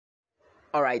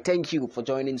Alright, thank you for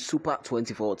joining Super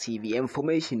 24 TV.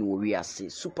 Information will be as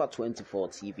Super 24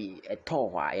 TV. A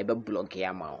toa, a blog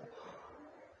yamao.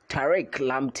 Tariq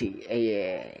Lamptey,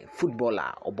 a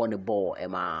footballer, or bonny ball,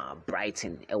 Emma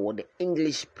Brighton, the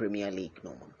English Premier League.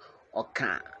 No,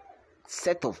 okay.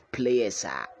 Set of players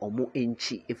are omo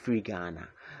inchi every Ghana.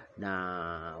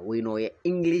 Na we know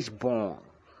English born,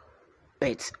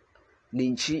 but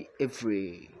ninchi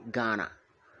every Ghana,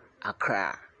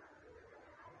 Accra.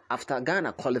 After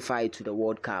Ghana qualified to the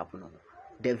World Cup,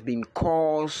 there have been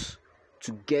calls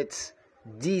to get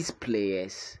these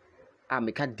players.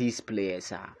 These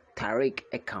players are Tariq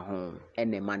Ekahon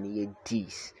and the money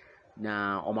these.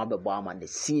 Now, Omabebama, the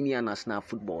senior national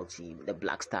football team, the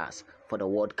Black Stars, for the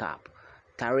World Cup.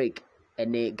 Tariq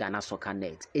and the Ghana Soccer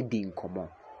Net, Edin Komo.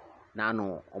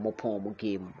 Nano, Omopom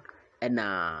game, and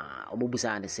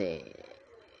Omobusan say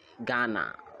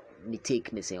Ghana, ni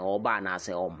take ni say, Obana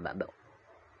say,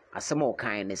 as some more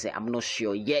kind, say, I'm not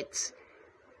sure yet.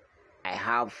 I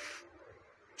have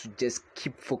to just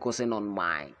keep focusing on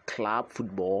my club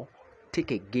football,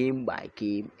 take a game by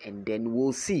game, and then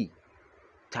we'll see.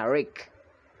 Tariq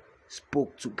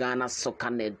spoke to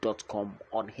GhanaSoccerNet.com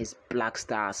on his Black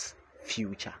Stars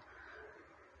future.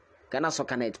 Ghana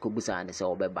Soccernet kobusa and say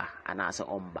obeba and answer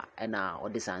omba and now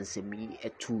this answer me a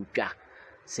two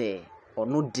say or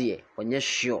no dear on your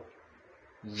sure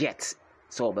yet.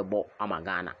 So I'm a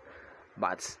Ghana,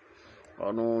 but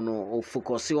no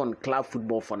focusing on club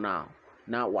football for now.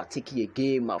 Now we're taking a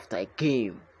game after a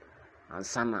game, and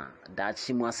sana that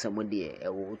she must some day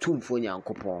a two for young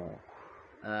coupon.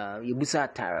 You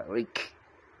busa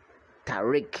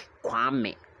Tariq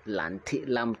Kwame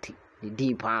Lamptey the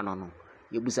deep pano.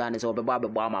 You busa is over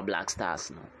Baba Black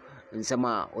Stars no, and some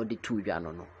or the two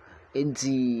no.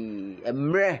 Enti a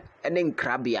mre and then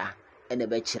crabia and a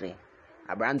betchery.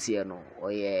 Abrantia no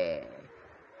or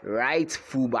right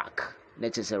fullback.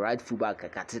 Let's just a right fullback.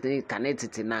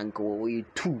 Canetity nanko you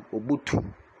two or butu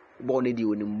bonny di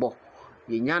unimbo.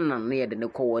 Yana near the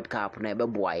Nico World Cup never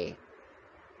boy.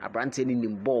 Abrantia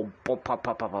in bob pop.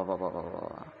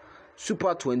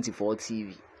 Super 24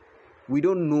 TV. We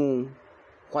don't know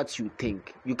what you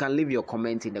think. You can leave your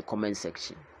comment in the comment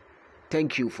section.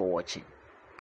 Thank you for watching.